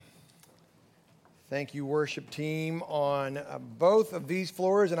Thank you, worship team, on both of these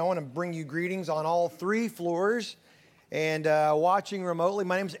floors. And I want to bring you greetings on all three floors. And watching remotely,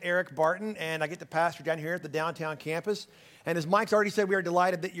 my name is Eric Barton, and I get to pastor down here at the downtown campus. And as Mike's already said, we are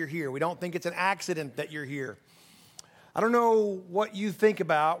delighted that you're here. We don't think it's an accident that you're here. I don't know what you think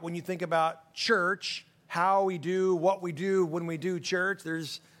about when you think about church, how we do what we do when we do church.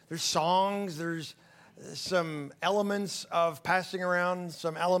 There's songs, there's some elements of passing around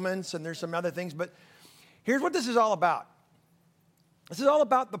some elements, and there's some other things. But here's what this is all about. This is all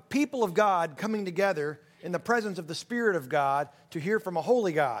about the people of God coming together in the presence of the Spirit of God to hear from a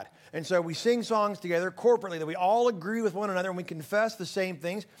holy God. And so we sing songs together corporately that we all agree with one another and we confess the same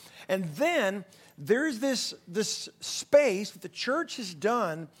things. And then there's this space that the church has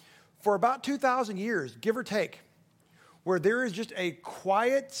done for about 2,000 years, give or take, where there is just a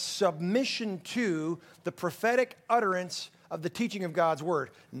quiet submission to the prophetic utterance of the teaching of God's word.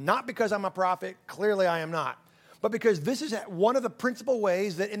 Not because I'm a prophet, clearly I am not, but because this is one of the principal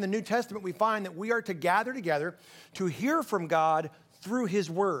ways that in the New Testament we find that we are to gather together to hear from God through his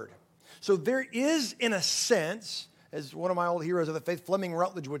word. So there is, in a sense, as one of my old heroes of the faith, Fleming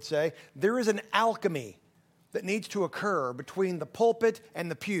Rutledge, would say, there is an alchemy that needs to occur between the pulpit and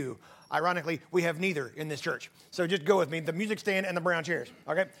the pew. Ironically, we have neither in this church. So just go with me, the music stand and the brown chairs,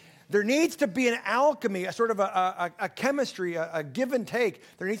 okay? There needs to be an alchemy, a sort of a chemistry, a give and take.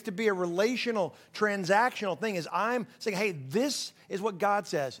 There needs to be a relational, transactional thing as I'm saying, hey, this is what God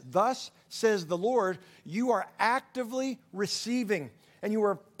says. Thus says the Lord. You are actively receiving, and you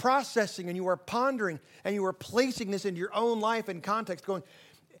are processing, and you are pondering, and you are placing this into your own life and context, going,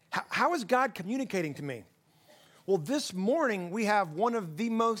 how is God communicating to me? Well, this morning we have one of the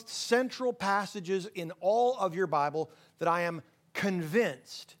most central passages in all of your Bible that I am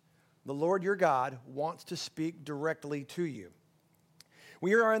convinced the Lord your God wants to speak directly to you.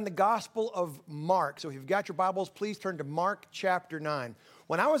 We are in the Gospel of Mark. So if you've got your Bibles, please turn to Mark chapter 9.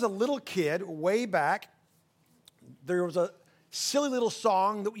 When I was a little kid, way back, there was a silly little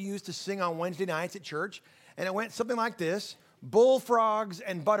song that we used to sing on Wednesday nights at church, and it went something like this: bullfrogs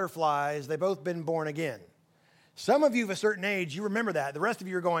and butterflies, they've both been born again. Some of you of a certain age, you remember that. The rest of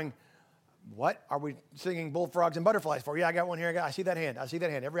you are going, what are we singing bullfrogs and butterflies for? Yeah, I got one here. I see that hand.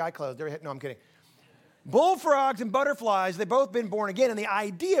 Every eye closed. No, I'm kidding. Bullfrogs and butterflies, they've both been born again. And the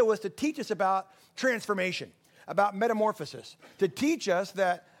idea was to teach us about transformation, about metamorphosis, to teach us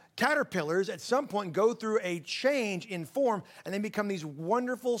that caterpillars at some point go through a change in form and they become these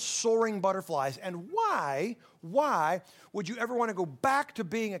wonderful soaring butterflies. And why would you ever want to go back to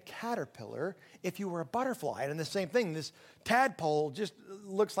being a caterpillar if you were a butterfly? And the same thing, this tadpole just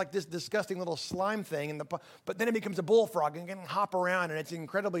looks like this disgusting little slime thing, but then it becomes a bullfrog and can hop around and it's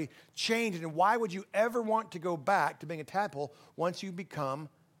incredibly changed. And why would you ever want to go back to being a tadpole once you become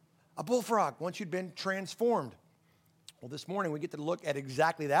a bullfrog, once you've been transformed? Well, this morning we get to look at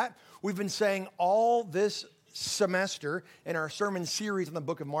exactly that. We've been saying all this semester in our sermon series on the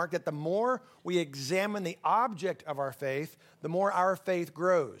book of Mark that the more we examine the object of our faith, the more our faith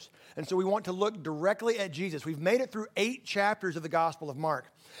grows. And so we want to look directly at Jesus. We've made it through 8 chapters of the Gospel of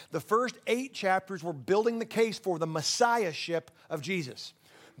Mark. The first 8 chapters were building the case for the messiahship of Jesus.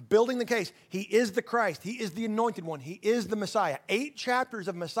 Building the case. He is the Christ. He is the anointed one. He is the Messiah. 8 chapters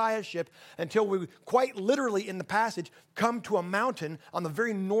of messiahship until we quite literally in the passage come to a mountain on the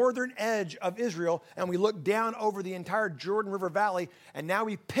very northern edge of Israel, and we look down over the entire Jordan River Valley, and now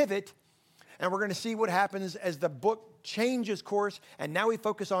we pivot, and we're going to see what happens as the book changes course, and now we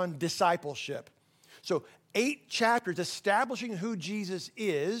focus on discipleship. So 8 chapters establishing who Jesus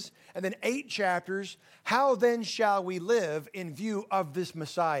is, and then 8 chapters, how then shall we live in view of this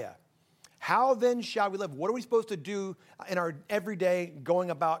Messiah? How then shall we live? What are we supposed to do in our everyday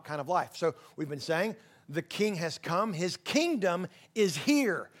going about kind of life? So we've been saying the King has come. His kingdom is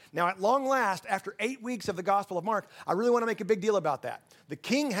here. Now at long last, after 8 weeks of the Gospel of Mark, I really want to make a big deal about that. The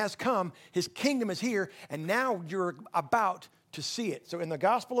King has come. His kingdom is here. And now you're about to see it. So in the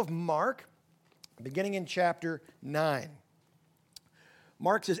Gospel of Mark, beginning in chapter 9,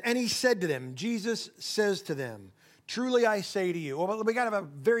 Mark says, and he said to them, Jesus says to them, truly I say to you. Well, we got to have a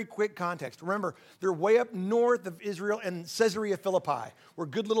very quick context. Remember, they're way up north of Israel in Caesarea Philippi, where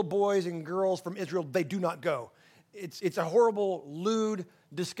good little boys and girls from Israel, they do not go. It's a horrible, lewd,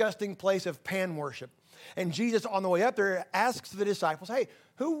 disgusting place of pan worship. And Jesus, on the way up there, asks the disciples, hey,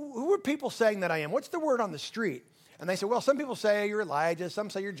 who are people saying that I am? What's the word on the street? And they say, well, some people say you're Elijah,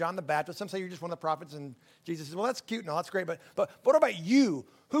 some say you're John the Baptist, some say you're just one of the prophets. And Jesus says, well, that's cute and all, that's great, but what about you?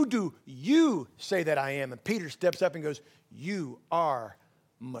 Who do you say that I am? And Peter steps up and goes, you are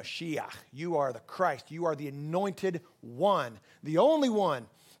Mashiach. You are the Christ. You are the anointed one, the only one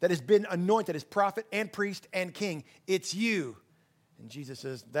that has been anointed as prophet and priest and king. It's you. And Jesus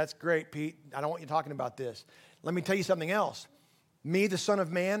says, that's great, Pete. I don't want you talking about this. Let me tell you something else. Me, the Son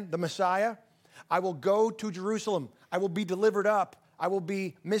of Man, the Messiah, I will go to Jerusalem. I will be delivered up. I will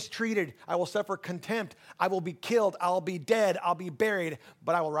be mistreated. I will suffer contempt. I will be killed. I'll be dead. I'll be buried,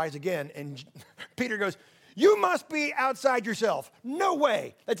 but I will rise again. And Peter goes, you must be outside yourself. No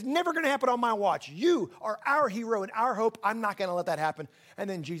way. That's never going to happen on my watch. You are our hero and our hope. I'm not going to let that happen. And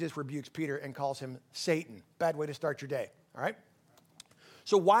then Jesus rebukes Peter and calls him Satan. Bad way to start your day, all right?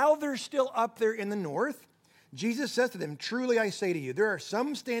 So while they're still up there in the north, Jesus says to them, truly I say to you, there are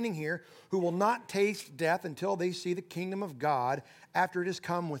some standing here who will not taste death until they see the kingdom of God after it has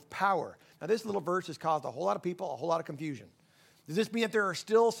come with power. Now, this little verse has caused a whole lot of people a whole lot of confusion. Does this mean that there are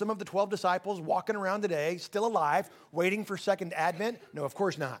still some of the 12 disciples walking around today, still alive, waiting for second advent? No, of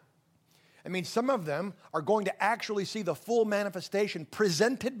course not. I mean, some of them are going to actually see the full manifestation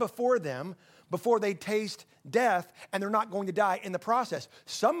presented before them before they taste death, and they're not going to die in the process.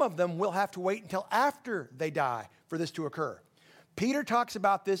 Some of them will have to wait until after they die for this to occur. Peter talks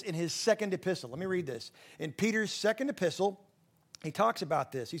about this in his second epistle. Let me read this. In Peter's second epistle, he talks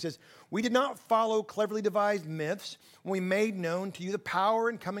about this. He says, we did not follow cleverly devised myths when we made known to you the power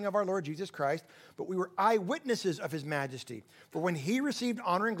and coming of our Lord Jesus Christ, but we were eyewitnesses of his majesty. For when he received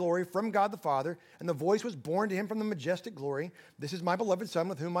honor and glory from God the Father, and the voice was borne to him from the majestic glory, this is my beloved Son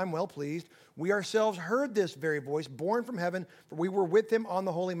with whom I'm well pleased, we ourselves heard this very voice borne from heaven, for we were with him on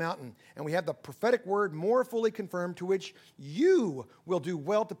the holy mountain. And we have the prophetic word more fully confirmed, to which you will do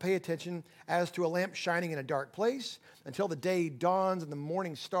well to pay attention as to a lamp shining in a dark place, until the day dawns and the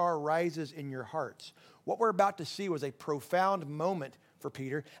morning star rises in your hearts. What we're about to see was a profound moment for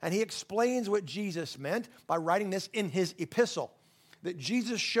Peter, and he explains what Jesus meant by writing this in his epistle, that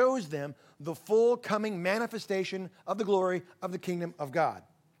Jesus shows them the full coming manifestation of the glory of the kingdom of God.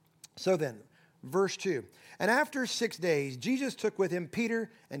 So then, verse 2, and after 6 days, Jesus took with him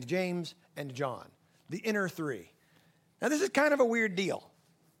Peter and James and John, the inner three. Now, this is kind of a weird deal.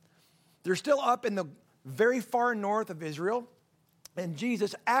 They're still up in the very far north of Israel, and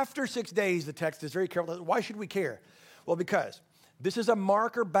Jesus, after 6 days, the text is very careful. Why should we care? Well, because this is a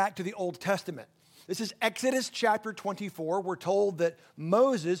marker back to the Old Testament. This is Exodus chapter 24. We're told that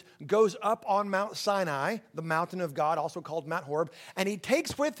Moses goes up on Mount Sinai, the mountain of God, also called Mount Horeb, and he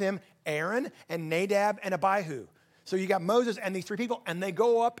takes with him Aaron and Nadab and Abihu. So you got Moses and these three people, and they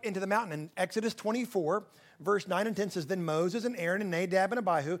go up into the mountain. And Exodus 24, verse 9 and 10 says, then Moses and Aaron and Nadab and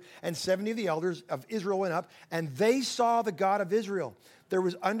Abihu and 70 of the elders of Israel went up, and they saw the God of Israel. There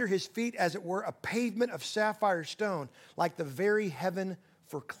was under his feet, as it were, a pavement of sapphire stone, like the very heaven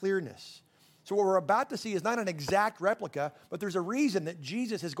for clearness. So what we're about to see is not an exact replica, but there's a reason that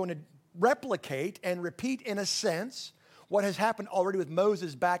Jesus is going to replicate and repeat, in a sense, what has happened already with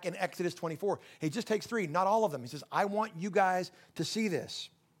Moses back in Exodus 24. He just takes three, not all of them. He says, I want you guys to see this.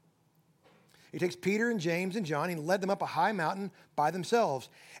 He takes Peter and James and John, and he led them up a high mountain by themselves.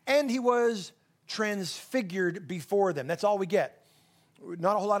 And he was transfigured before them. That's all we get.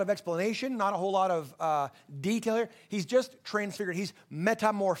 Not a whole lot of explanation, not a whole lot of detail here. He's just transfigured. He's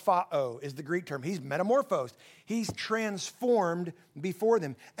metamorphao is the Greek term. He's metamorphosed. He's transformed before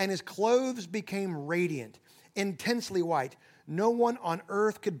them. And his clothes became radiant, intensely white. No one on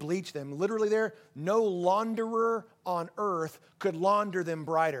earth could bleach them. Literally there, no launderer on earth could launder them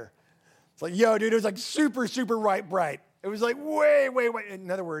brighter. It's like, yo, dude, it was like super, super bright. It was like way. In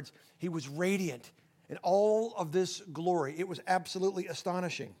other words, he was radiant in all of this glory. It was absolutely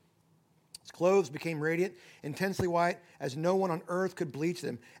astonishing. His clothes became radiant, intensely white, as no one on earth could bleach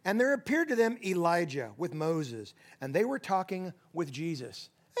them. And there appeared to them Elijah with Moses, and they were talking with Jesus.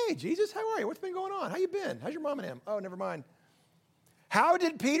 Hey, Jesus, how are you? What's been going on? How you been? How's your mom and him? Oh, never mind. How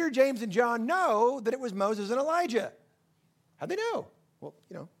did Peter, James, and John know that it was Moses and Elijah? How'd they know? Well,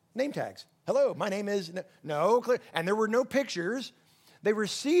 name tags. Hello, my name is... No, clear. And there were no pictures. They were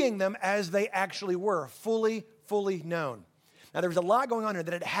seeing them as they actually were, fully known. Now, there was a lot going on here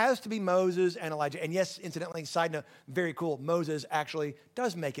that it has to be Moses and Elijah. And yes, incidentally, side note, very cool, Moses actually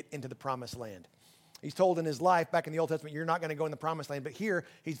does make it into the promised land. He's told in his life back in the Old Testament, you're not going to go in the promised land. But here,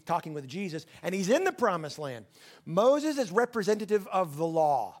 he's talking with Jesus, and he's in the promised land. Moses is representative of the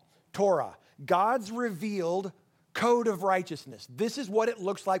law, Torah, God's revealed code of righteousness. This is what it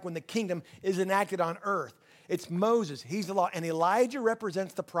looks like when the kingdom is enacted on earth. It's Moses, he's the law, and Elijah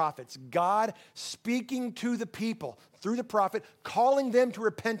represents the prophets. God speaking to the people through the prophet, calling them to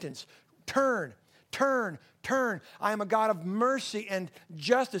repentance. Turn. I am a God of mercy and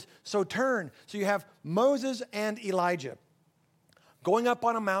justice, so turn. So you have Moses and Elijah going up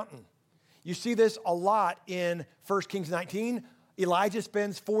on a mountain. You see this a lot in 1 Kings 19. Elijah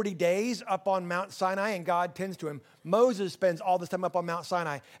spends 40 days up on Mount Sinai and God tends to him. Moses spends all this time up on Mount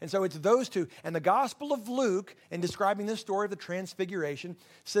Sinai. And so it's those two. And the Gospel of Luke, in describing this story of the Transfiguration,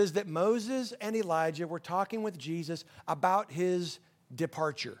 says that Moses and Elijah were talking with Jesus about his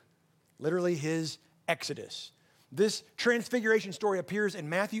departure, literally his exodus. This Transfiguration story appears in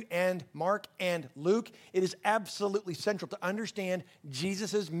Matthew and Mark and Luke. It is absolutely central to understand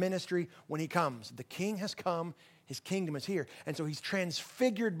Jesus' ministry when he comes. The King has come. His kingdom is here. And so he's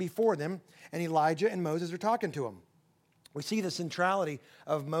transfigured before them, and Elijah and Moses are talking to him. We see the centrality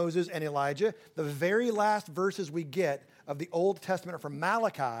of Moses and Elijah. The very last verses we get of the Old Testament are from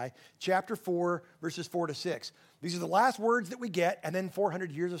Malachi, chapter 4, verses 4 to 6. These are the last words that we get, and then 400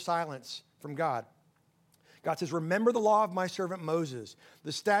 years of silence from God. God says, remember the law of my servant Moses,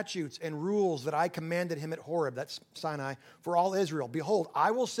 the statutes and rules that I commanded him at Horeb, that's Sinai, for all Israel. Behold,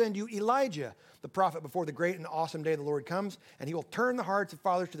 I will send you Elijah, the prophet, before the great and awesome day of the Lord comes, and he will turn the hearts of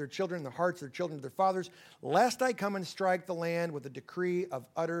fathers to their children, and the hearts of their children to their fathers, lest I come and strike the land with a decree of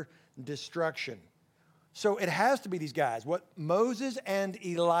utter destruction. So it has to be these guys. What Moses and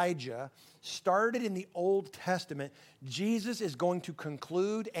Elijah started in the Old Testament, Jesus is going to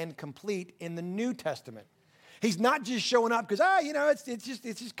conclude and complete in the New Testament. He's not just showing up because, it's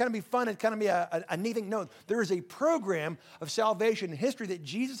just kind of be fun. It's kind of be a neat thing. No, there is a program of salvation in history that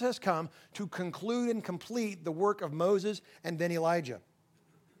Jesus has come to conclude and complete the work of Moses and then Elijah.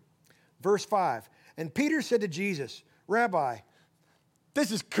 Verse 5, and Peter said to Jesus, Rabbi, this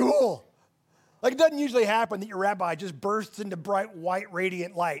is cool. Like it doesn't usually happen that your rabbi just bursts into bright, white,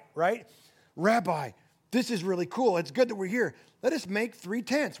 radiant light, right? Rabbi, this is really cool. It's good that we're here. Let us make 3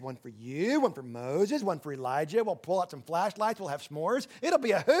 tents, one for you, one for Moses, one for Elijah. We'll pull out some flashlights. We'll have s'mores. It'll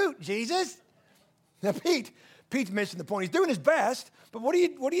be a hoot, Jesus. Now, Pete's missing the point. He's doing his best, but what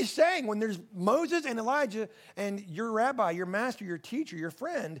are you saying when there's Moses and Elijah and your rabbi, your master, your teacher, your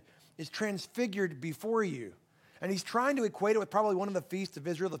friend is transfigured before you? And he's trying to equate it with probably one of the feasts of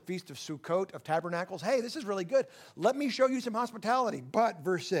Israel, the Feast of Sukkot, of Tabernacles. Hey, this is really good. Let me show you some hospitality. But,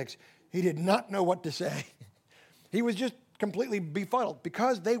 verse 6, he did not know what to say. He was just completely befuddled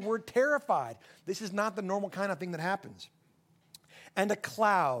because they were terrified. This is not the normal kind of thing that happens. And a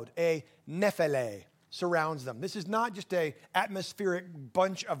cloud, a nephele, surrounds them. This is not just an atmospheric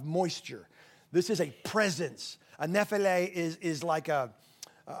bunch of moisture. This is a presence. A nephele is like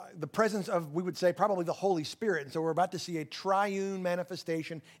the presence of, we would say, probably the Holy Spirit. And so we're about to see a triune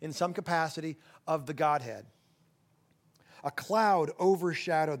manifestation in some capacity of the Godhead. A cloud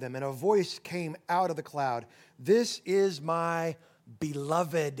overshadowed them, and a voice came out of the cloud. This is my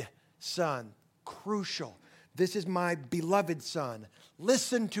beloved son. Crucial. This is my beloved son.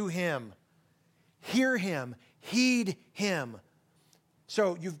 Listen to him. Hear him. Heed him.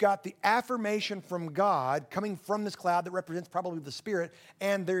 So you've got the affirmation from God coming from this cloud that represents probably the Spirit,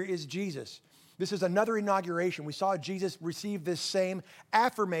 and there is Jesus. This is another inauguration. We saw Jesus receive this same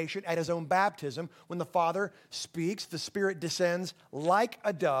affirmation at his own baptism. When the Father speaks, the Spirit descends like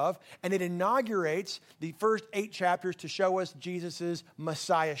a dove, and it inaugurates the first 8 chapters to show us Jesus'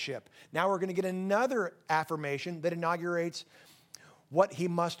 messiahship. Now we're going to get another affirmation that inaugurates what he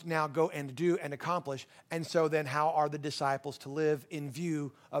must now go and do and accomplish. And so then how are the disciples to live in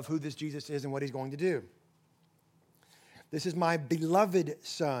view of who this Jesus is and what he's going to do? This is my beloved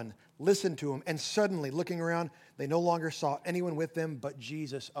son. Listen to him. And suddenly, looking around, they no longer saw anyone with them but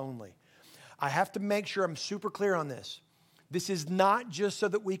Jesus only. I have to make sure I'm super clear on this. This is not just so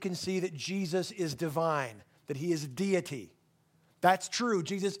that we can see that Jesus is divine, that he is deity. That's true.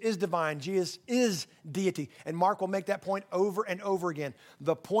 Jesus is divine. Jesus is deity. And Mark will make that point over and over again.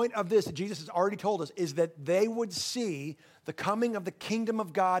 The point of this, that Jesus has already told us, is that they would see the coming of the kingdom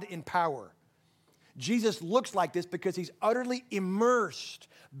of God in power. Jesus looks like this because he's utterly immersed,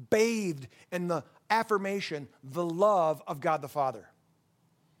 bathed in the affirmation, the love of God the Father.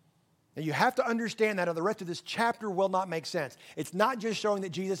 Now you have to understand that, or the rest of this chapter will not make sense. It's not just showing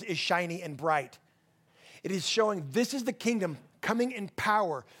that Jesus is shiny and bright. It is showing this is the kingdom coming in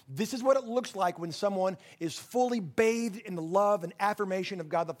power. This is what it looks like when someone is fully bathed in the love and affirmation of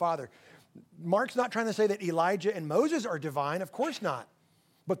God the Father. Mark's not trying to say that Elijah and Moses are divine. Of course not.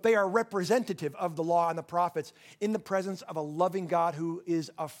 But they are representative of the law and the prophets in the presence of a loving God who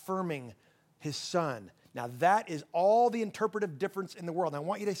is affirming his son. Now that is all the interpretive difference in the world. And I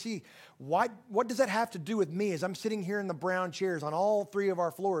want you to see, what does that have to do with me as I'm sitting here in the brown chairs on all 3 of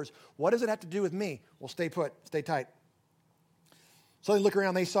our floors? What does it have to do with me? Well, stay put, stay tight. So they look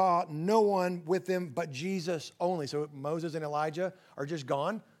around, they saw no one with them but Jesus only. So Moses and Elijah are just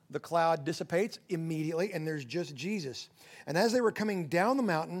gone. The cloud dissipates immediately, and there's just Jesus. And as they were coming down the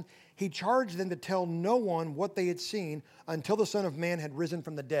mountain, he charged them to tell no one what they had seen until the Son of Man had risen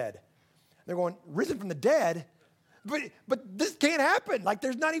from the dead. They're going, risen from the dead? But this can't happen. Like,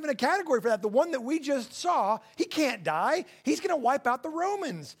 there's not even a category for that. The one that we just saw, he can't die. He's going to wipe out the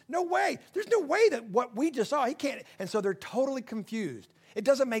Romans. No way. There's no way that what we just saw, he can't. And so they're totally confused. It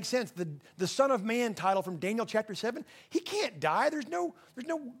doesn't make sense. The Son of Man title from Daniel chapter 7, he can't die. There's no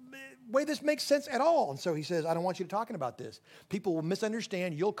way this makes sense at all. And so he says, I don't want you to talking about this. People will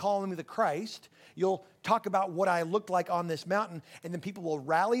misunderstand. You'll call me the Christ. You'll talk about what I looked like on this mountain, and then people will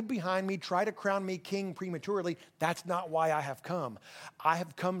rally behind me, try to crown me king prematurely. That's not why I have come. I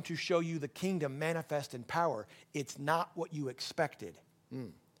have come to show you the kingdom manifest in power. It's not what you expected.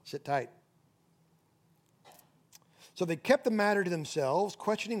 Sit tight. So they kept the matter to themselves,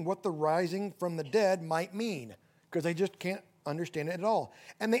 questioning what the rising from the dead might mean, because they just can't understand it at all.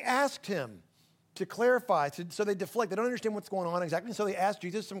 And they asked him to clarify. So they deflect. They don't understand what's going on exactly. So they asked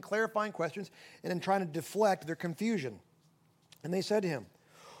Jesus some clarifying questions and in trying to deflect their confusion. And they said to him,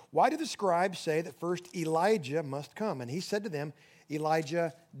 why do the scribes say that first Elijah must come? And he said to them,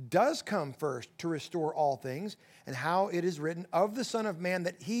 Elijah does come first to restore all things, and how it is written of the Son of Man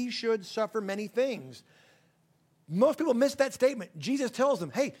that he should suffer many things. Most people miss that statement. Jesus tells them,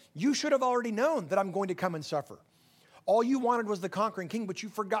 hey, you should have already known that I'm going to come and suffer. All you wanted was the conquering king, but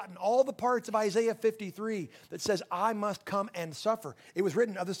you've forgotten all the parts of Isaiah 53 that says, I must come and suffer. It was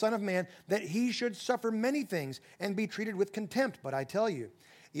written of the Son of Man that he should suffer many things and be treated with contempt. But I tell you,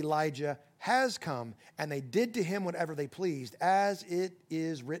 Elijah has come, and they did to him whatever they pleased, as it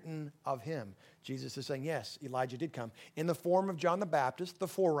is written of him. Jesus is saying, yes, Elijah did come in the form of John the Baptist, the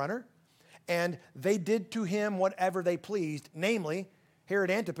forerunner, and they did to him whatever they pleased, namely,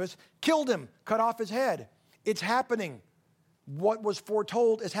 Herod Antipas killed him, cut off his head. It's happening. What was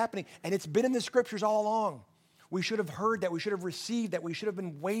foretold is happening, and it's been in the scriptures all along. We should have heard that. We should have received that. We should have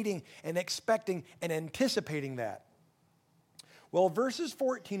been waiting and expecting and anticipating that. Well, verses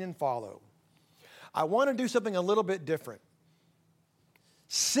 14 and follow, I want to do something a little bit different.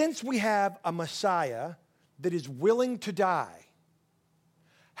 Since we have a Messiah that is willing to die,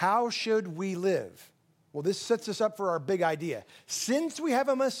 how should we live? Well, this sets us up for our big idea. Since we have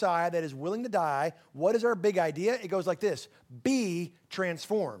a Messiah that is willing to die, what is our big idea? It goes like this: be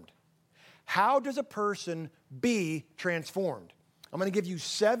transformed. How does a person be transformed? I'm going to give you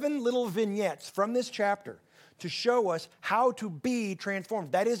 7 little vignettes from this chapter to show us how to be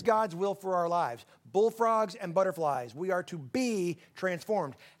transformed. That is God's will for our lives. Bullfrogs and butterflies. We are to be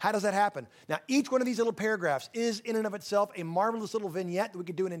transformed. How does that happen? Now, each one of these little paragraphs is in and of itself a marvelous little vignette that we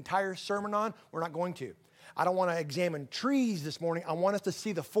could do an entire sermon on. We're not going to. I don't want to examine trees this morning. I want us to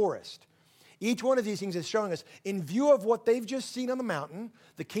see the forest. Each one of these things is showing us, in view of what they've just seen on the mountain,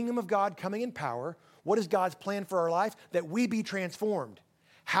 the kingdom of God coming in power, what is God's plan for our life? That we be transformed.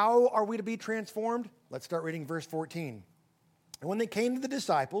 How are we to be transformed? Let's start reading verse 14. And when they came to the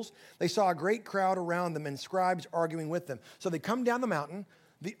disciples, they saw a great crowd around them and scribes arguing with them. So they come down the mountain.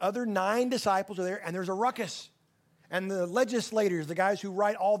 The other 9 disciples are there, and there's a ruckus. And the legislators, the guys who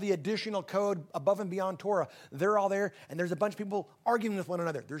write all the additional code above and beyond Torah, they're all there, and there's a bunch of people arguing with one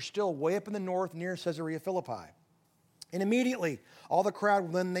another. They're still way up in the north near Caesarea Philippi. And immediately, all the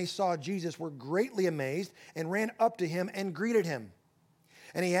crowd, when they saw Jesus, were greatly amazed and ran up to him and greeted him.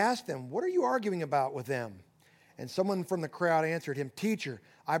 And he asked them, what are you arguing about with them? And someone from the crowd answered him, Teacher,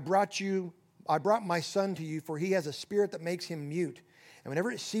 I brought my son to you, for he has a spirit that makes him mute. And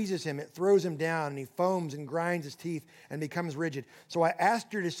whenever it seizes him, it throws him down, and he foams and grinds his teeth and becomes rigid. So I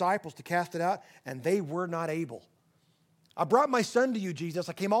asked your disciples to cast it out, and they were not able. I brought my son to you, Jesus.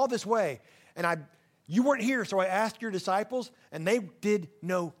 I came all this way, and you weren't here, so I asked your disciples, and they did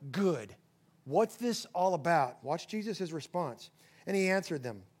no good. What's this all about? Watch Jesus' response. And he answered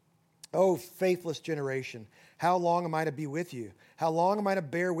them, O faithless generation, how long am I to be with you? How long am I to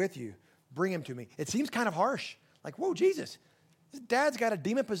bear with you? Bring him to me. It seems kind of harsh. Like, whoa, Jesus, his dad's got a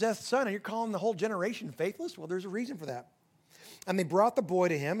demon-possessed son, and you're calling the whole generation faithless? Well, there's a reason for that. And they brought the boy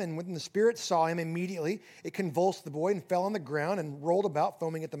to him, and when the spirit saw him, immediately it convulsed the boy and fell on the ground and rolled about,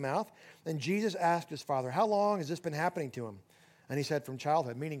 foaming at the mouth. And Jesus asked his father, how long has this been happening to him? And he said, from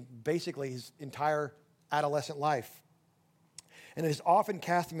childhood, meaning basically his entire adolescent life. And it has often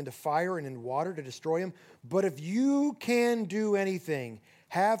cast him into fire and in water to destroy him. But if you can do anything,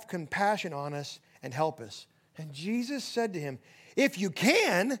 have compassion on us and help us. And Jesus said to him, if you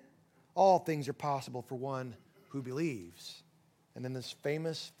can, all things are possible for one who believes. And then this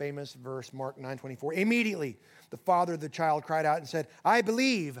famous verse, Mark 9:24. Immediately, the father of the child cried out and said, I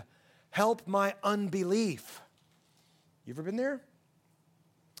believe, help my unbelief. You ever been there?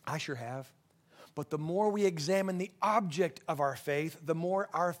 I sure have. But the more we examine the object of our faith, the more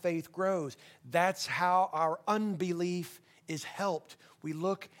our faith grows. That's how our unbelief is helped. We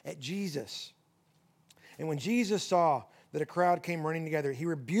look at Jesus. And when Jesus saw that a crowd came running together, he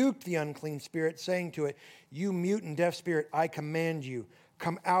rebuked the unclean spirit, saying to it, "You mute and deaf spirit, I command you,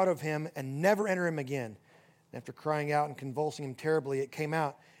 come out of him and never enter him again." And after crying out and convulsing him terribly, it came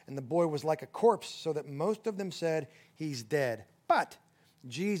out, and the boy was like a corpse, so that most of them said, "He's dead." But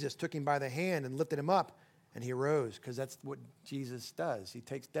Jesus took him by the hand and lifted him up, and he arose, because that's what Jesus does. He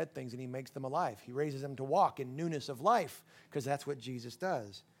takes dead things and he makes them alive. He raises them to walk in newness of life, because that's what Jesus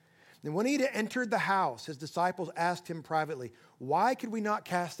does. And when he had entered the house, his disciples asked him privately, "Why could we not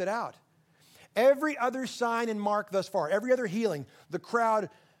cast it out?" Every other sign in Mark thus far, every other healing, the crowd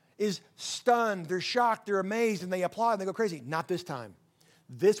is stunned, they're shocked, they're amazed, and they applaud and they go crazy. Not this time.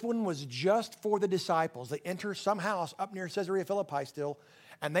 This one was just for the disciples. They enter some house up near Caesarea Philippi still,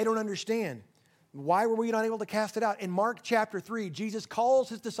 and they don't understand. Why were we not able to cast it out? In Mark chapter 3, Jesus calls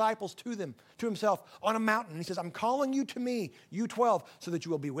his disciples to himself on a mountain. He says, "I'm calling you to me, you 12, so that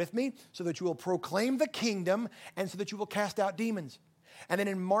you will be with me, so that you will proclaim the kingdom, and so that you will cast out demons." And then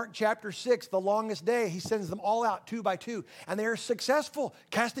in Mark chapter 6, the longest day, he sends them all out 2 by 2. And they are successful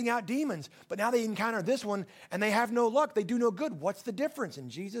casting out demons. But now they encounter this one, and they have no luck. They do no good. What's the difference?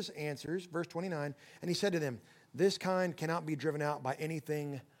 And Jesus answers, verse 29, and he said to them, "This kind cannot be driven out by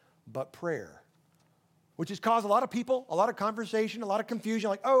anything but prayer." Which has caused a lot of people, a lot of conversation, a lot of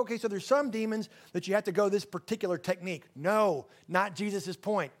confusion. Like, oh, okay, so there's some demons that you have to go this particular technique. No, not Jesus'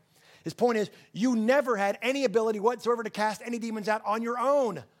 point. His point is, you never had any ability whatsoever to cast any demons out on your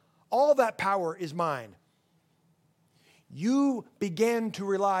own. All that power is mine. You began to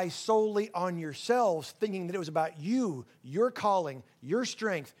rely solely on yourselves, thinking that it was about you, your calling, your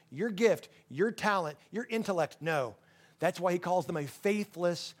strength, your gift, your talent, your intellect. No, that's why he calls them a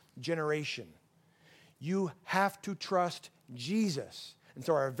faithless generation. You have to trust Jesus. And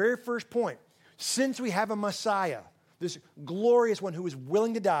so our very first point, since we have a Messiah, this glorious one who is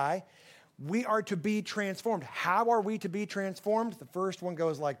willing to die, we are to be transformed. How are we to be transformed? The first one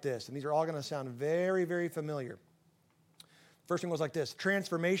goes like this, and these are all going to sound very, very familiar. First one goes like this: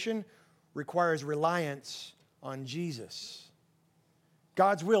 transformation requires reliance on Jesus.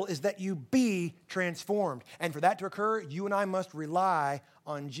 God's will is that you be transformed. And for that to occur, you and I must rely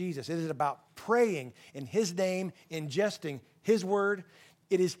on Jesus. It is about praying in his name, ingesting his word.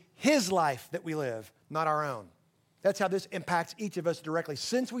 It is his life that we live, not our own. That's how this impacts each of us directly.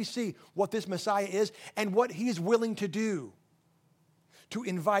 Since we see what this Messiah is and what he's willing to do to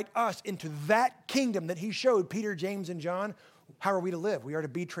invite us into that kingdom that he showed Peter, James, and John, how are we to live? We are to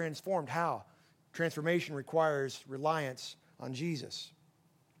be transformed. How? Transformation requires reliance on Jesus.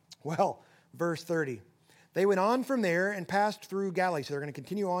 Well, verse 30. They went on from there and passed through Galilee. So they're going to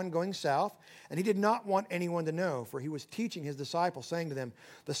continue on going south. And he did not want anyone to know, for he was teaching his disciples, saying to them,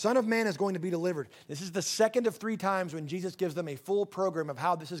 "The Son of Man is going to be delivered." This is the second of 3 times when Jesus gives them a full program of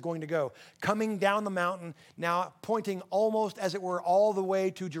how this is going to go. Coming down the mountain, now pointing almost, as it were, all the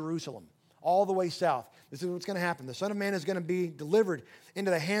way to Jerusalem, all the way south. This is what's going to happen. The Son of Man is going to be delivered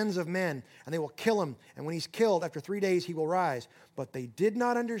into the hands of men, and they will kill him. And when he's killed, after 3 days, he will rise. But they did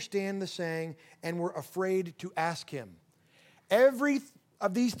not understand the saying and were afraid to ask him. Every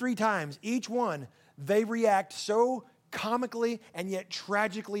of these 3 times, each one, they react so comically and yet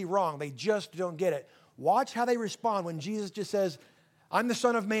tragically wrong. They just don't get it. Watch how they respond when Jesus just says, "I'm the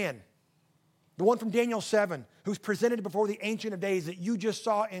Son of Man." The one from Daniel 7, who's presented before the Ancient of Days that you just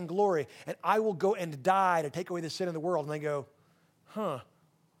saw in glory, and I will go and die to take away the sin of the world. And they go, huh.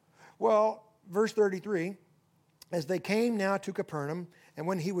 Well, verse 33, as they came now to Capernaum, and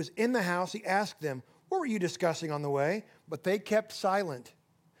when he was in the house, he asked them, "What were you discussing on the way?" But they kept silent.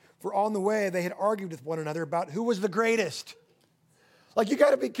 For on the way, they had argued with one another about who was the greatest. Like, you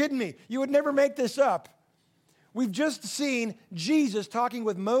got to be kidding me. You would never make this up. We've just seen Jesus talking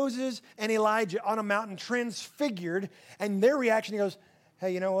with Moses and Elijah on a mountain transfigured, and their reaction, he goes,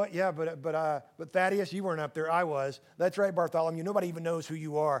 "Hey, you know what? Yeah, but Thaddeus, you weren't up there. I was. That's right, Bartholomew. Nobody even knows who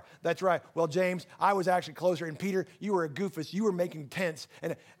you are. That's right. Well, James, I was actually closer. And Peter, you were a goofus. You were making tents."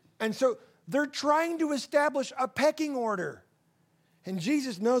 And so they're trying to establish a pecking order. And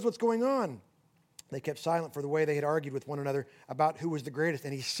Jesus knows what's going on. They kept silent for the way they had argued with one another about who was the greatest.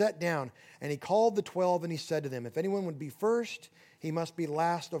 And he sat down and he called the 12 and he said to them, "If anyone would be first, he must be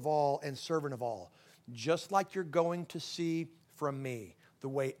last of all and servant of all." Just like you're going to see from me. The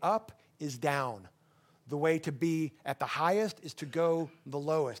way up is down. The way to be at the highest is to go the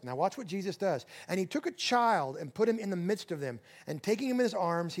lowest. Now watch what Jesus does. And he took a child and put him in the midst of them. And taking him in his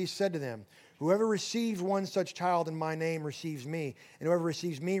arms, he said to them, whoever receives one such child in my name receives me. And whoever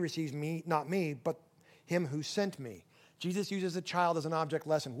receives me, not me, but him who sent me. Jesus uses a child as an object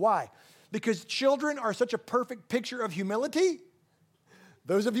lesson. Why? Because children are such a perfect picture of humility.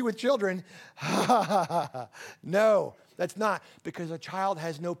 Those of you with children, no, that's not. Because a child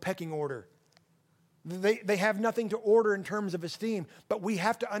has no pecking order. They have nothing to order in terms of esteem, but we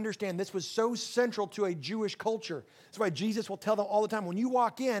have to understand this was so central to a Jewish culture. That's why Jesus will tell them all the time, when you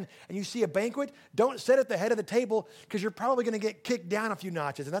walk in and you see a banquet, don't sit at the head of the table because you're probably going to get kicked down a few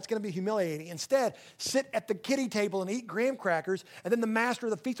notches, and that's going to be humiliating. Instead, sit at the kiddie table and eat graham crackers, and then the master of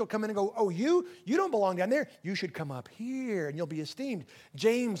the feast will come in and go, oh, you don't belong down there. You should come up here, and you'll be esteemed.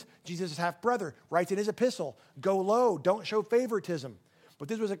 James, Jesus' half-brother, writes in his epistle, go low, don't show favoritism. But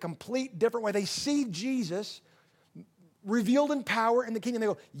this was a complete different way. They see Jesus revealed in power in the kingdom. They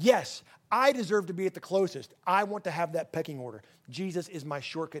go, yes, I deserve to be at the closest. I want to have that pecking order. Jesus is my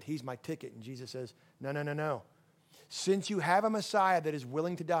shortcut. He's my ticket. And Jesus says, no. Since you have a Messiah that is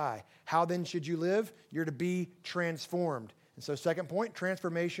willing to die, how then should you live? You're to be transformed. And so second point,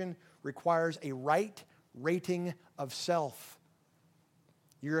 transformation requires a right rating of self.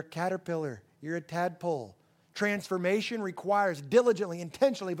 You're a caterpillar. You're a tadpole. Transformation requires diligently,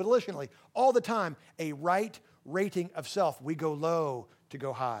 intentionally, volitionally, all the time, a right rating of self. We go low to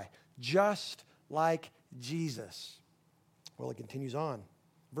go high, just like Jesus. Well, it continues on.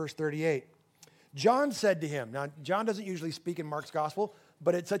 Verse 38. John said to him, now John doesn't usually speak in Mark's gospel,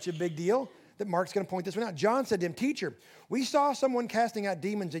 but it's such a big deal that Mark's going to point this one out. John said to him, teacher, we saw someone casting out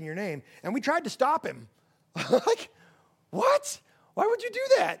demons in your name, and we tried to stop him. Like, what? Why would you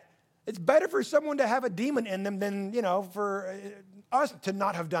do that? It's better for someone to have a demon in them than, for us to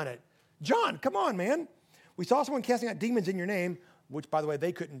not have done it. John, come on, man. We saw someone casting out demons in your name, which, by the way,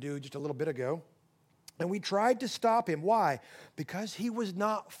 they couldn't do just a little bit ago. And we tried to stop him. Why? Because he was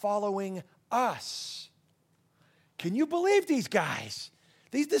not following us. Can you believe these guys?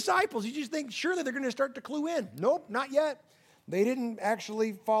 These disciples, you just think surely they're going to start to clue in. Nope, not yet. They didn't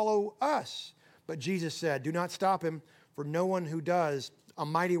actually follow us. But Jesus said, do not stop him, for no one who does a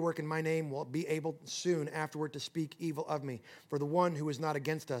mighty work in my name will be able soon afterward to speak evil of me. For the one who is not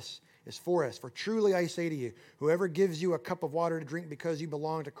against us is for us. For truly I say to you, whoever gives you a cup of water to drink because you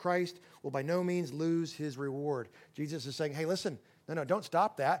belong to Christ will by no means lose his reward. Jesus is saying, hey, listen, no, don't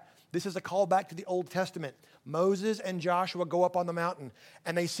stop that. This is a call back to the Old Testament. Moses and Joshua go up on the mountain,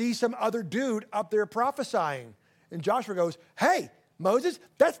 and they see some other dude up there prophesying. And Joshua goes, hey, Moses,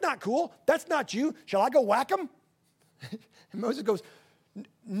 that's not cool. That's not you. Shall I go whack him? And Moses goes,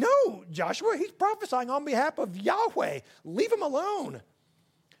 no, Joshua, he's prophesying on behalf of Yahweh. Leave him alone.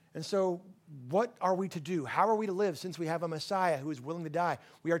 And so what are we to do? How are we to live since we have a Messiah who is willing to die?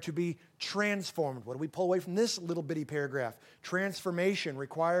 We are to be transformed. What do we pull away from this little bitty paragraph? Transformation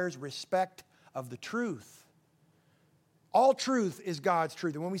requires respect of the truth. All truth is God's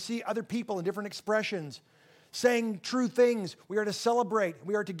truth. And when we see other people in different expressions saying true things, we are to celebrate.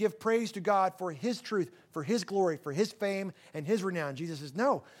 We are to give praise to God for his truth, for his glory, for his fame, and his renown. Jesus says,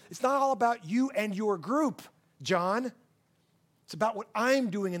 no, it's not all about you and your group, John. It's about what I'm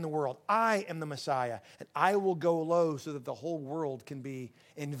doing in the world. I am the Messiah, and I will go low so that the whole world can be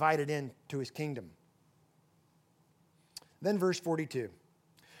invited into his kingdom. Then verse 42.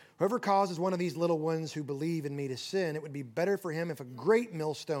 Whoever causes one of these little ones who believe in me to sin, it would be better for him if a great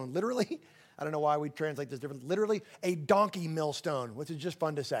millstone, literally, I don't know why we translate this differently, literally a donkey millstone, which is just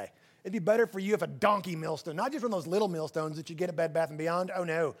fun to say. It'd be better for you if a donkey millstone, not just one of those little millstones that you get at Bed Bath & Beyond. Oh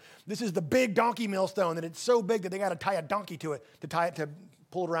no, this is the big donkey millstone that it's so big that they got to tie a donkey to it to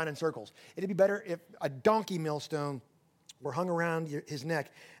pull it around in circles. It'd be better if a donkey millstone were hung around his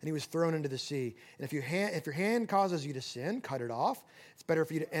neck and he was thrown into the sea. And if your hand causes you to sin, cut it off. It's better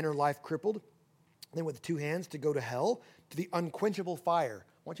for you to enter life crippled than with 2 hands to go to hell, to the unquenchable fire.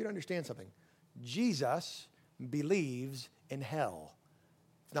 I want you to understand something. Jesus believes in hell.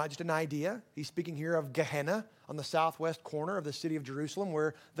 It's not just an idea. He's speaking here of Gehenna on the southwest corner of the city of Jerusalem,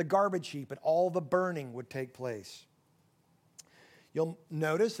 where the garbage heap and all the burning would take place. You'll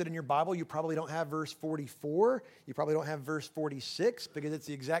notice that in your Bible, you probably don't have verse 44. You probably don't have verse 46 because it's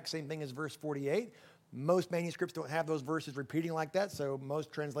the exact same thing as verse 48. Most manuscripts don't have those verses repeating like that, so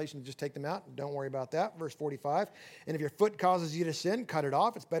most translations just take them out. Don't worry about that. Verse 45, and if your foot causes you to sin, cut it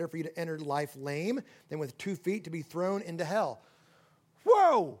off. It's better for you to enter life lame than with 2 feet to be thrown into hell.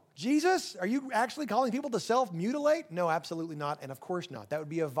 Whoa, Jesus, are you actually calling people to self-mutilate? No, absolutely not, and of course not. That would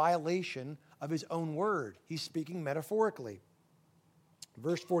be a violation of his own word. He's speaking metaphorically.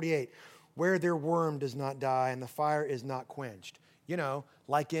 Verse 48, where their worm does not die and the fire is not quenched. You know,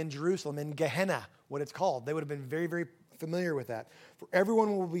 like in Jerusalem, in Gehenna, what it's called. They would have been very, very familiar with that. For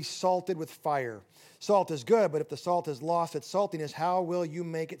everyone will be salted with fire. Salt is good, but if the salt has lost its saltiness, how will you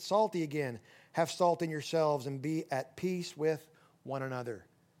make it salty again? Have salt in yourselves and be at peace with one another.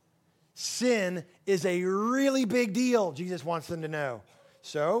 Sin is a really big deal, Jesus wants them to know.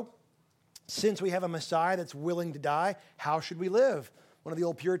 So, since we have a Messiah that's willing to die, how should we live? One of the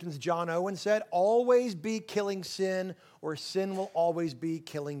old Puritans, John Owen, said, always be killing sin, or sin will always be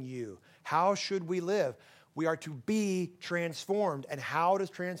killing you. How should we live? We are to be transformed. And how does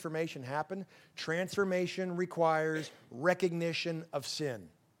transformation happen? Transformation requires recognition of sin.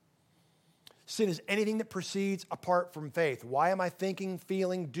 Sin is anything that proceeds apart from faith. Why am I thinking,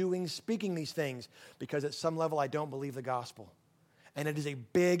 feeling, doing, speaking these things? Because at some level I don't believe the gospel. And it is a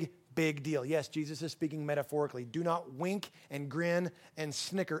big deal. Yes, Jesus is speaking metaphorically. Do not wink and grin and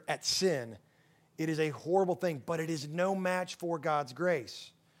snicker at sin. It is a horrible thing, but it is no match for God's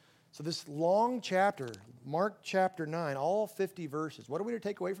grace. So this long chapter, Mark chapter 9, all 50 verses, what are we to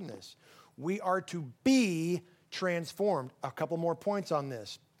take away from this? We are to be transformed. A couple more points on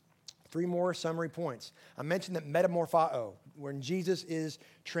this. 3 more summary points. I mentioned that metamorphao, when Jesus is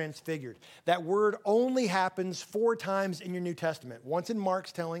transfigured. That word only happens 4 times in your New Testament. Once in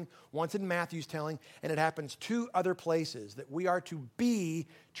Mark's telling, once in Matthew's telling, and it happens 2 other places that we are to be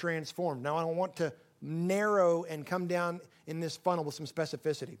transformed. Now I want to narrow and come down in this funnel with some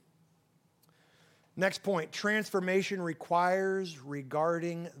specificity. Next point, transformation requires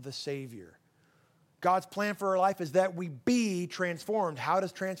regarding the Savior. God's plan for our life is that we be transformed. How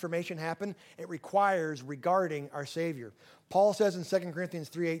does transformation happen? It requires regarding our Savior. Paul says in 2 Corinthians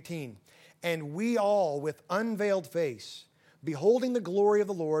 3:18, and we all with unveiled face, beholding the glory of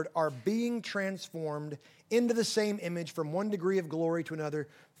the Lord, are being transformed into the same image from one degree of glory to another,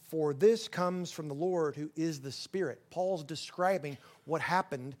 for this comes from the Lord who is the Spirit. Paul's describing what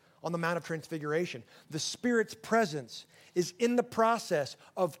happened on the Mount of Transfiguration. The Spirit's presence is in the process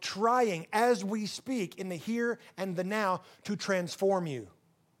of trying, as we speak, in the here and the now, to transform you.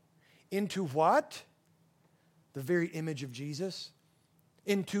 Into what? The very image of Jesus.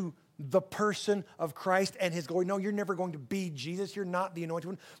 Into the person of Christ and His glory. No, you're never going to be Jesus. You're not the anointed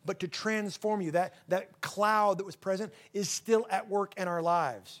one. But to transform you, that cloud that was present is still at work in our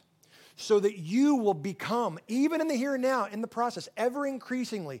lives. So that you will become, even in the here and now, in the process, ever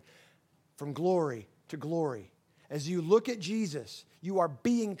increasingly, from glory to glory. As you look at Jesus, you are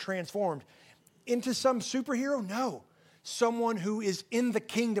being transformed into some superhero? No. Someone who is in the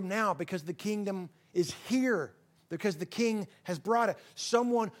kingdom now because the kingdom is here, because the King has brought it.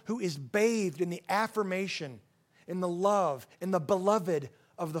 Someone who is bathed in the affirmation, in the love, in the beloved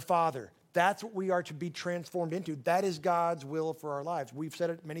of the Father. That's what we are to be transformed into. That is God's will for our lives. We've said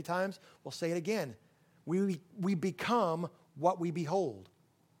it many times. We'll say it again. We become what we behold.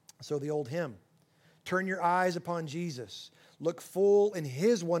 So the old hymn. Turn your eyes upon Jesus. Look full in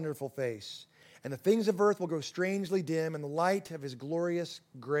His wonderful face, and the things of earth will grow strangely dim in the light of His glorious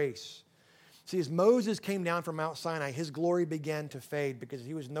grace. See, as Moses came down from Mount Sinai, his glory began to fade because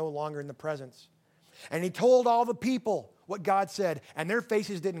he was no longer in the presence. And he told all the people what God said, and their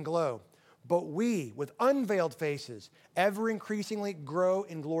faces didn't glow. But we, with unveiled faces, ever increasingly grow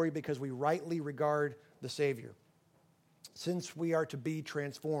in glory because we rightly regard the Savior. Since we are to be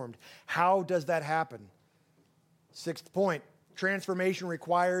transformed, how does that happen? 6th point, transformation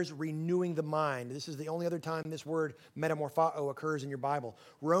requires renewing the mind. This is the only other time this word metamorphao occurs in your Bible.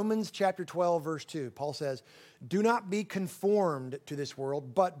 Romans chapter 12, verse 2, Paul says, do not be conformed to this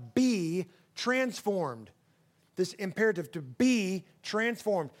world, but be transformed. This imperative to be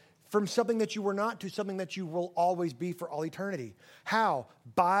transformed from something that you were not to something that you will always be for all eternity. How?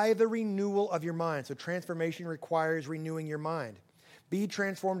 By the renewal of your mind. So transformation requires renewing your mind. Be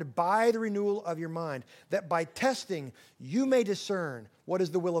transformed by the renewal of your mind, that by testing you may discern what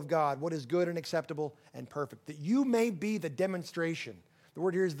is the will of God, what is good and acceptable and perfect, that you may be the demonstration. The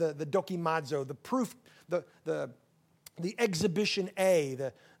word here is the dokimazo, the proof, the exhibition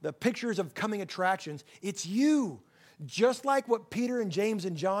A, the pictures of coming attractions. It's you. Just like what Peter and James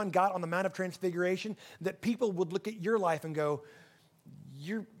and John got on the Mount of Transfiguration, that people would look at your life and go,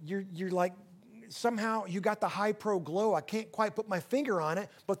 you're like, somehow you got the high pro glow. I can't quite put my finger on it,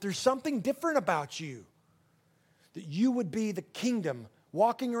 but there's something different about you. That you would be the kingdom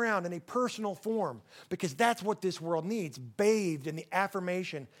walking around in a personal form, because that's what this world needs, bathed in the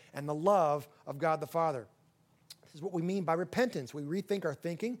affirmation and the love of God the Father. This is what we mean by repentance. We rethink our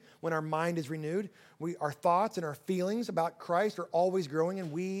thinking when our mind is renewed. Our thoughts and our feelings about Christ are always growing,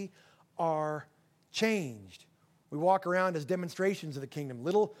 and we are changed. We walk around as demonstrations of the kingdom,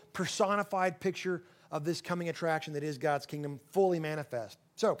 little personified picture of this coming attraction that is God's kingdom fully manifest.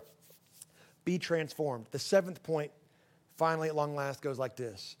 So, be transformed. The seventh point, finally at long last, goes like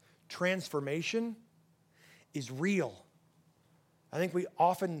this. Transformation is real. I think we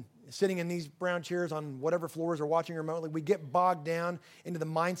often, sitting in these brown chairs on whatever floors or watching remotely, we get bogged down into the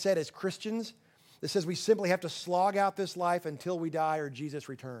mindset as Christians that says we simply have to slog out this life until we die or Jesus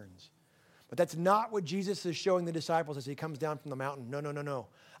returns. But that's not what Jesus is showing the disciples as he comes down from the mountain. No, no, no, no.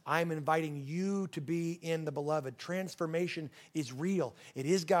 I'm inviting you to be in the beloved. Transformation is real. It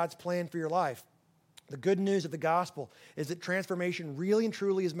is God's plan for your life. The good news of the gospel is that transformation really and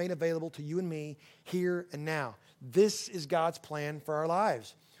truly is made available to you and me here and now. This is God's plan for our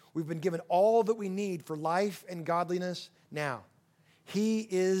lives. We've been given all that we need for life and godliness now. He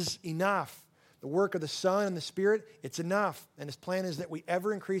is enough. The work of the Son and the Spirit, it's enough. And his plan is that we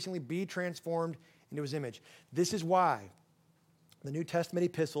ever increasingly be transformed into his image. This is why the New Testament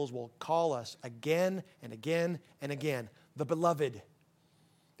epistles will call us again and again and again, the beloved.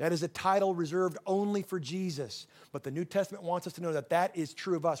 That is a title reserved only for Jesus. But the New Testament wants us to know that that is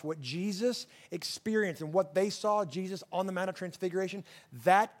true of us. What Jesus experienced and what they saw Jesus on the Mount of Transfiguration,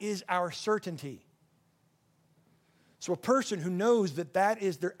 that is our certainty. So a person who knows that that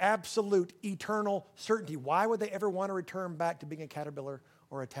is their absolute eternal certainty, why would they ever want to return back to being a caterpillar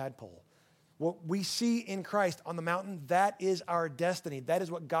or a tadpole? What we see in Christ on the mountain, that is our destiny. That is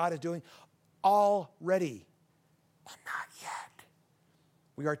what God is doing already, but not yet.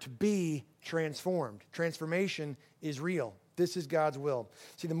 We are to be transformed. Transformation is real. This is God's will.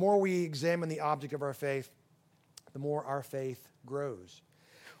 See, the more we examine the object of our faith, the more our faith grows.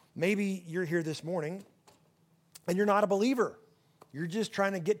 Maybe you're here this morning and you're not a believer. You're just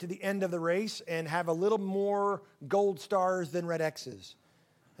trying to get to the end of the race and have a little more gold stars than red X's.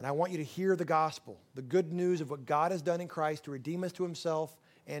 And I want you to hear the gospel, the good news of what God has done in Christ to redeem us to himself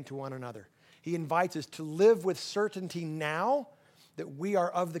and to one another. He invites us to live with certainty now that we are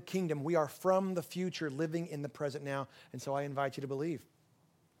of the kingdom. We are from the future, living in the present now. And so I invite you to believe.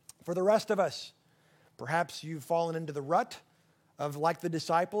 For the rest of us, perhaps you've fallen into the rut of, like the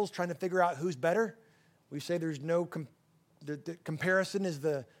disciples, trying to figure out who's better. We say there's no the comparison is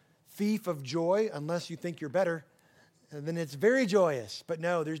the thief of joy unless you think you're better. And then it's very joyous. But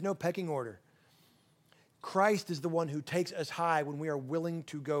no, there's no pecking order. Christ is the one who takes us high when we are willing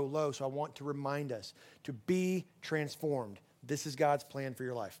to go low. So I want to remind us to be transformed. This is God's plan for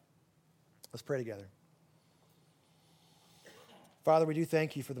your life. Let's pray together. Father, we do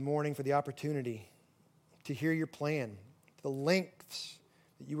thank you for the morning, for the opportunity to hear your plan, the lengths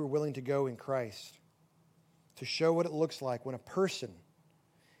that you were willing to go in Christ, to show what it looks like when a person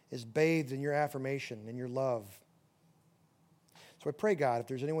is bathed in your affirmation and your love. So I pray, God, if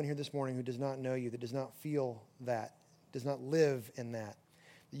there's anyone here this morning who does not know you, that does not feel that, does not live in that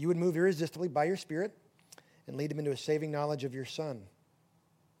you would move irresistibly by your Spirit and lead them into a saving knowledge of your Son,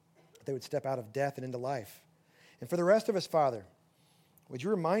 that they would step out of death and into life. And for the rest of us, Father, would you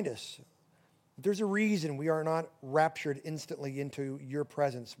remind us that there's a reason we are not raptured instantly into your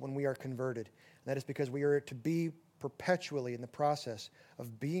presence when we are converted. And that is because we are to be perpetually in the process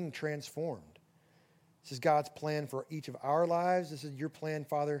of being transformed. This is God's plan for each of our lives. This is your plan,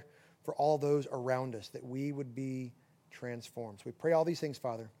 Father, for all those around us, that we would be transformed. So we pray all these things,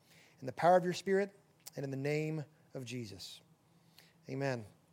 Father, in the power of your Spirit and in the name of Jesus. Amen.